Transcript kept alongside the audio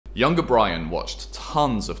Younger Brian watched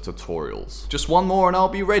tons of tutorials. Just one more and I'll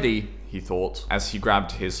be ready, he thought. As he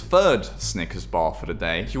grabbed his third Snickers bar for the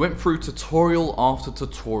day, he went through tutorial after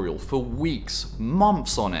tutorial for weeks,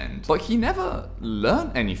 months on end. But he never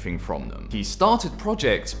learned anything from them. He started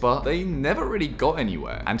projects, but they never really got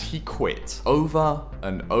anywhere. And he quit over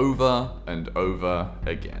and over and over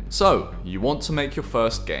again. So, you want to make your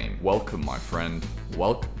first game. Welcome, my friend.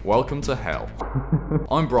 Welcome to hell.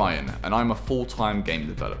 I'm Brian, and I'm a full-time game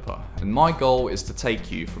developer. And my goal is to take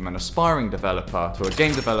you from an aspiring developer to a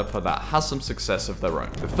game developer that has some success of their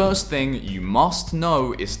own. The first thing you must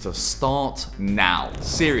know is to start now.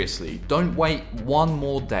 Seriously, don't wait one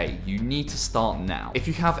more day. You need to start now. If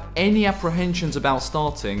you have any apprehensions about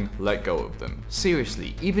starting, let go of them.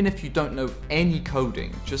 Seriously, even if you don't know any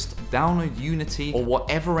coding, just download Unity or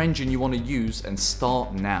whatever engine you want to use and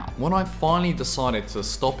start now. When I finally decided to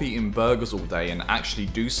stop eating burgers all day and actually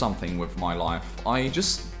do something with my life, I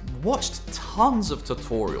just watched tons of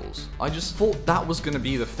tutorials. I just thought that was going to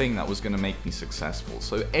be the thing that was going to make me successful.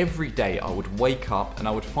 So every day I would wake up and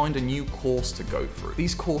I would find a new course to go through.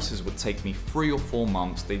 These courses would take me 3 or 4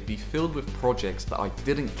 months. They'd be filled with projects that I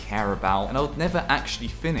didn't care about and I would never actually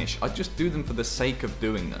finish. I'd just do them for the sake of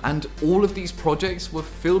doing them. And all of these projects were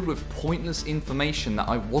filled with pointless information that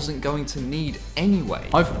I wasn't going to need anyway.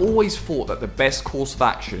 I've always thought that the best course of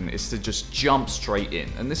action is to just jump straight in,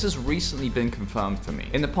 and this has recently been confirmed for me.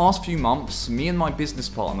 In the past few months, me and my business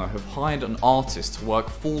partner have hired an artist to work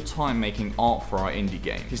full-time making art for our indie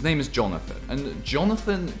game. His name is Jonathan, and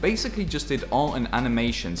Jonathan basically just did art and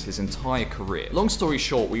animations his entire career. Long story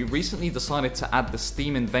short, we recently decided to add the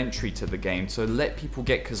Steam inventory to the game to let people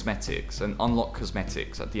get cosmetics and unlock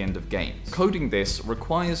cosmetics at the end of games. Coding this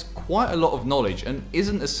requires quite a lot of knowledge and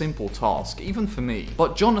isn't a simple task, even for me.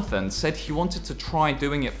 But Jonathan said he wanted to try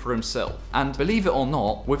doing it for himself, and believe it or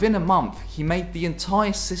not, within a month he made the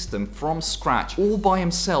entire system from scratch all by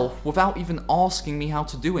himself without even asking me how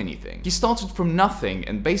to do anything. He started from nothing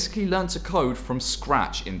and basically learned to code from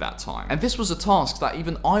scratch in that time. And this was a task that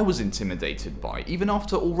even I was intimidated by, even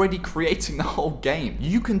after already creating the whole game.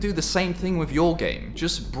 You can do the same thing with your game,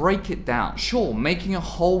 just break it down. Sure, making a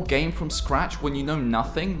whole game from scratch when you know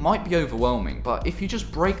nothing might be overwhelming, but if you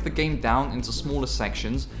just break the game down into smaller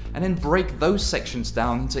sections and then break those sections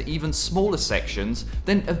down into even smaller sections,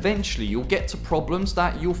 then eventually you'll get to problems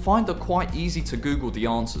that you'll find are quite easy to Google the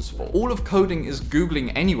answers for. All of coding is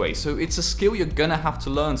Googling anyway, so it's a skill you're gonna have to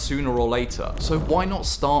learn sooner or later. So why not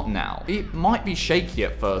start now? It might be shaky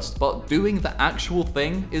at first, but doing the actual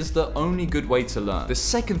thing is the only good way to learn. The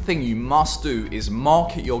second thing you must do is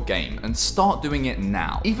market your game and start doing it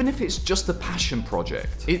now. Even if it's just a passion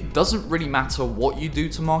project. It doesn't really matter what you do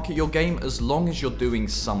to market your game as long as you're doing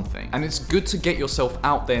something. And it's good to get yourself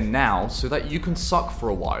out there now so that you can suck for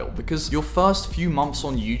a while, because your first few months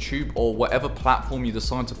on YouTube or whatever platform you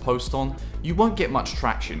decide to post on, you won't get much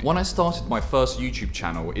traction. When I started my first YouTube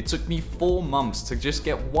channel, it took me 4 months to just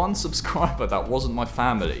get 1 subscriber that wasn't my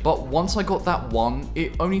family. But once I got that one,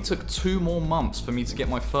 it only took 2 more months for me to get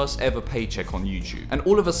my first ever paycheck on YouTube. And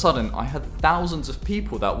all of a sudden, I had thousands of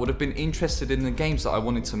people that would have been interested in the games that I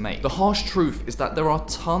wanted to make. The harsh truth is that there are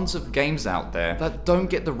tons of games out there that don't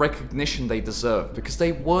get the recognition they deserve because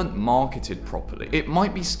they weren't marketed properly. It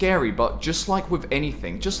might be scary, but just like with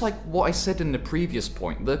anything, just like what I said in the previous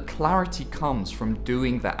point, the clarity comes from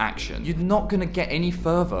doing the action. You're not gonna get any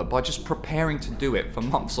further by just preparing to do it for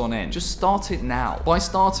months on end. Just start it now. By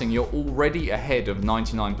starting, you're already ahead of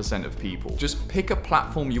 99% of people. Just pick a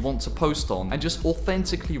platform you want to post on and just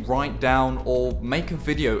authentically write down or make a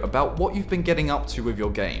video about what you've been getting up to with your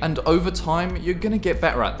game. And over time, you're gonna get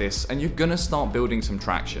better at this and you're gonna start building some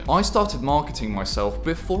traction. I started marketing myself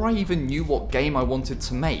before I even knew what game I wanted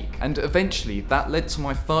to make, and eventually that led to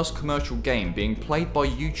my first commercial game being played by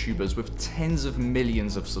YouTubers with tens of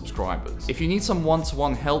millions of subscribers. If you need some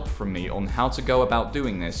one-to-one help from me on how to go about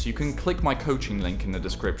doing this, you can click my coaching link in the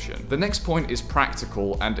description. The next point is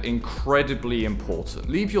practical and incredibly important.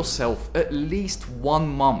 Leave yourself at least 1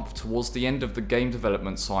 month towards the end of the game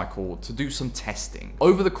development cycle to do some testing.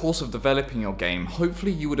 Over the course of developing your game,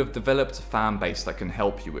 hopefully you would have developed a fan base that can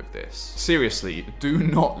help you with this. Seriously, do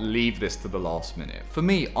not leave this to the last minute. For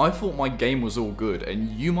me, I thought my game was all good,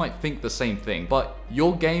 and you might think the same thing, but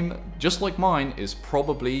your game, just like mine, is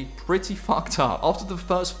probably pretty fucked up. After the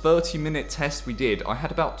first 30-minute test we did, I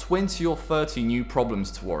had about 20 or 30 new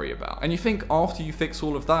problems to worry about. And you think after you fix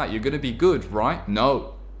all of that, you're gonna be good, right?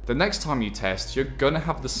 No. The next time you test, you're gonna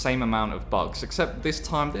have the same amount of bugs, except this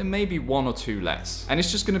time there may be 1 or 2 less. And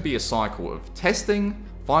it's just gonna be a cycle of testing,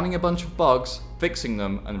 finding a bunch of bugs, fixing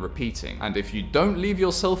them, and repeating. And if you don't leave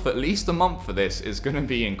yourself at least a month for this, it's going to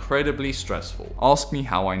be incredibly stressful. Ask me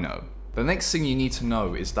how I know. The next thing you need to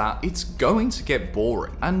know is that it's going to get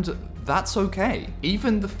boring, and that's okay.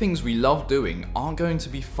 Even the things we love doing aren't going to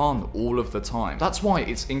be fun all of the time. That's why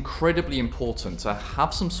it's incredibly important to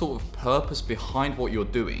have some sort of purpose behind what you're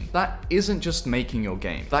doing. That isn't just making your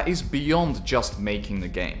game. That is beyond just making the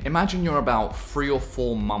game. Imagine you're about 3 or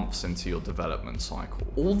 4 months into your development cycle.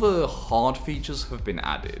 All the hard features have been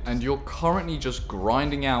added, and you're currently just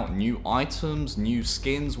grinding out new items, new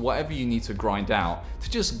skins, whatever you need to grind out to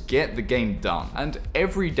just get the game done. And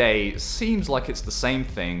every day seems like it's the same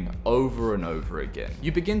thing over and over again.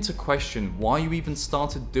 You begin to question why you even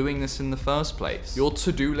started doing this in the first place. Your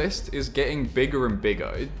to-do list is getting bigger and bigger.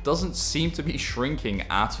 It doesn't seem to be shrinking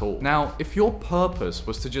at all. Now, if your purpose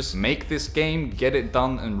was to just make this game, get it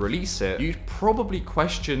done, and release it, you'd probably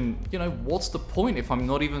question, what's the point if I'm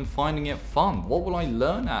not even finding it fun? What will I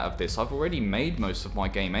learn out of this? I've already made most of my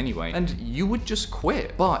game anyway. And you would just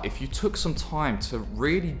quit. But if you took some time to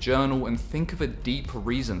really journal and think of a deeper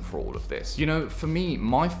reason for all of this, for me,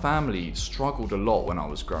 my family struggled a lot when I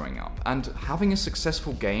was growing up, and having a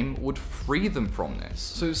successful game would free them from this.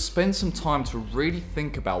 So spend some time to really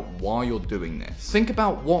think about why you're doing this. Think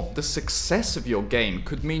about what the success of your game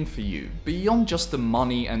could mean for you, beyond just the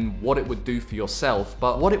money and what it would do for yourself,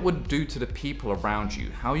 but what it would do to the people around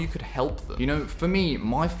you, how you could help them. For me,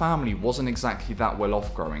 my family wasn't exactly that well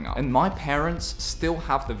off growing up, and my parents still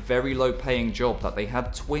have the very low paying job that they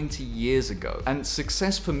had 20 years ago. And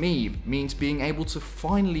success for me means being able to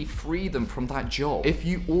finally free them from that job. If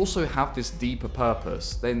you also have this deeper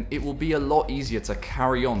purpose, then it will be a lot easier to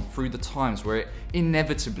carry on through the times where it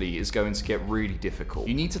inevitably is going to get really difficult.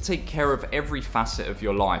 You need to take care of every facet of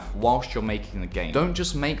your life whilst you're making the game. Don't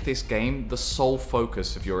just make this game the sole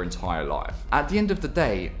focus of your entire life. At the end of the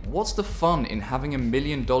day, what's the fun in having $1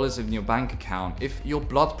 million in your bank account if your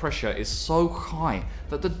blood pressure is so high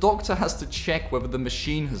that the doctor has to check whether the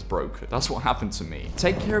machine has broken? That's what happened to me.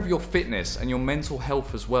 Take care of your fitness and your mental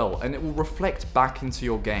health as well, and it will reflect back into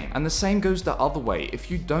your game. And the same goes the other way.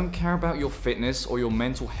 If you don't care about your fitness or your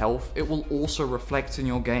mental health, it will also reflect in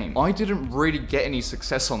your game. I didn't really get any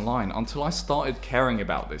success online until I started caring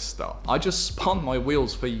about this stuff. I just spun my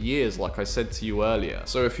wheels for years, like I said to you earlier.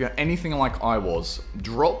 So if you're anything like I was,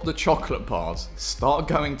 drop the chocolate bars, start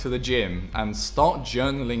going to the gym, and start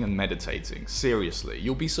journaling and meditating. Seriously,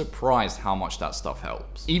 you'll be surprised how much that stuff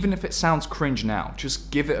helps. Even if it sounds cringe now, just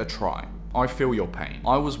give it a try. I feel your pain.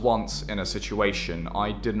 I was once in a situation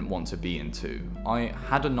I didn't want to be into. I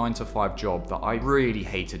had a 9-to-5 job that I really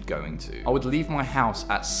hated going to. I would leave my house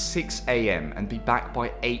at 6 AM and be back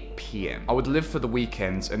by 8 PM. I would live for the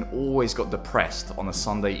weekends and always got depressed on a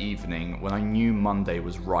Sunday evening when I knew Monday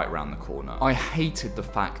was right around the corner. I hated the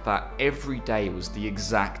fact that every day was the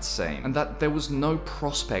exact same and that there was no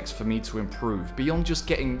prospects for me to improve beyond just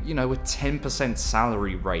getting, a 10%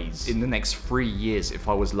 salary raise in the next 3 years if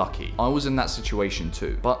I was lucky. I was in that situation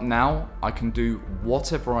too, but now I can do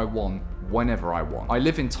whatever I want whenever I want. I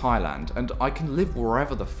live in Thailand and I can live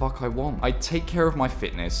wherever the fuck I want. I take care of my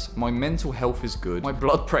fitness, my mental health is good, my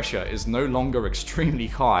blood pressure is no longer extremely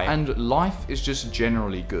high, and life is just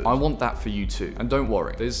generally good. I want that for you too. And don't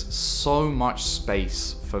worry, there's so much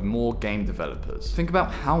space for more game developers. Think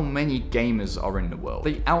about how many gamers are in the world.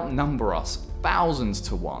 They outnumber us thousands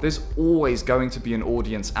to one. There's always going to be an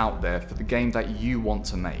audience out there for the game that you want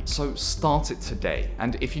to make. So start it today.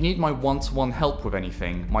 And if you need my one-to-one help with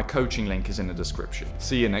anything, my coaching link is in the description.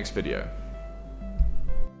 See you next video.